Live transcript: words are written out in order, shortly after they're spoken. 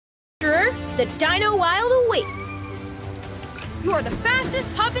The Dino Wild awaits. You're the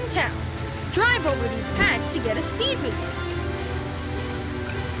fastest pup in town. Drive over these pads to get a speed boost.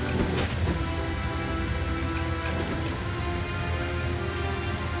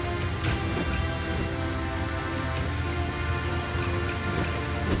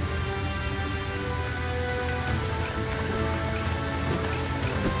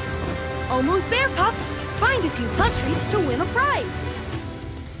 Almost there, pup. Find a few pup treats to win a prize.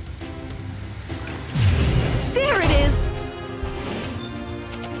 There it is.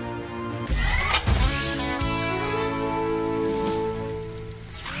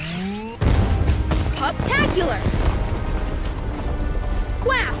 Pup-tacular.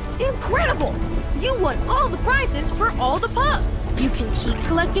 Wow, incredible! You won all the prizes for all the pups. You can keep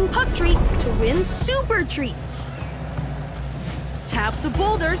collecting pup treats to win super treats. Tap the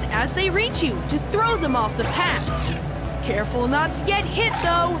boulders as they reach you to throw them off the path. Careful not to get hit,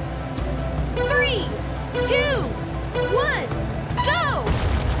 though. 3, 2, 1, go!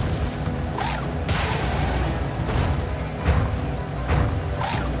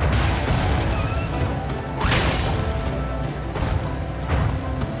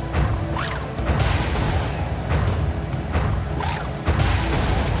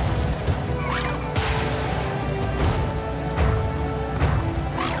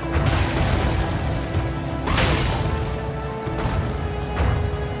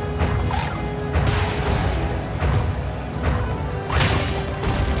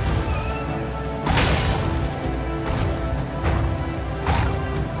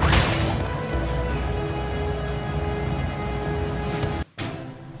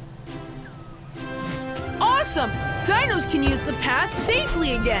 Awesome! Dinos can use the path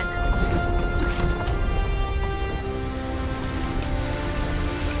safely again.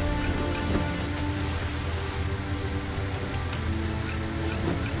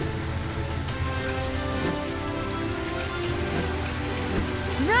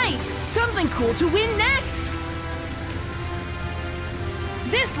 Nice! Something cool to win next!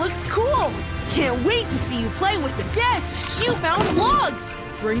 This looks cool! Can't wait to see you play with it. Yes! You found logs!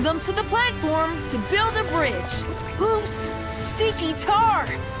 Bring them to the platform to build a bridge. Oops! Sticky tar!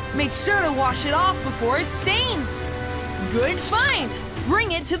 Make sure to wash it off before it stains. Good find!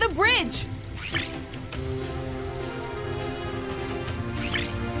 Bring it to the bridge.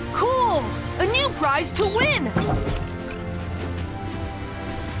 Cool! A new prize to win!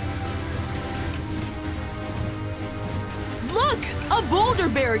 Look! A boulder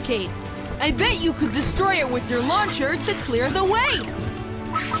barricade! I bet you could destroy it with your launcher to clear the way!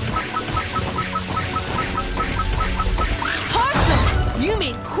 Awesome! You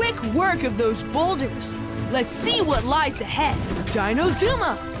made quick work of those boulders. Let's see what lies ahead. Dino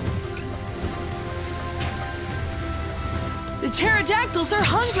Zuma! The pterodactyls are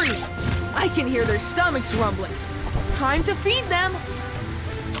hungry. I can hear their stomachs rumbling. Time to feed them.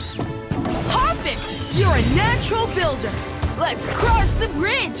 Perfect! You're a natural builder. Let's cross the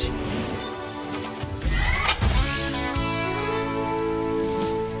bridge.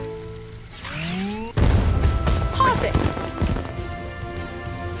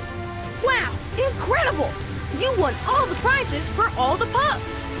 Wow, incredible! You won all the prizes for all the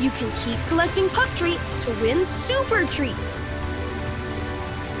pups. You can keep collecting pup treats to win super treats.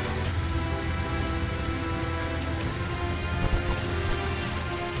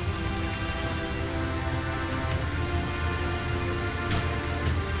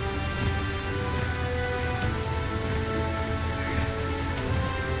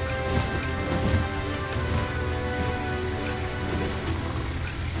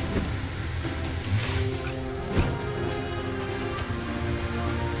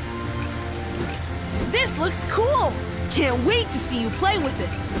 This looks cool! Can't wait to see you play with it.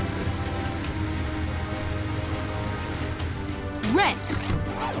 Rex,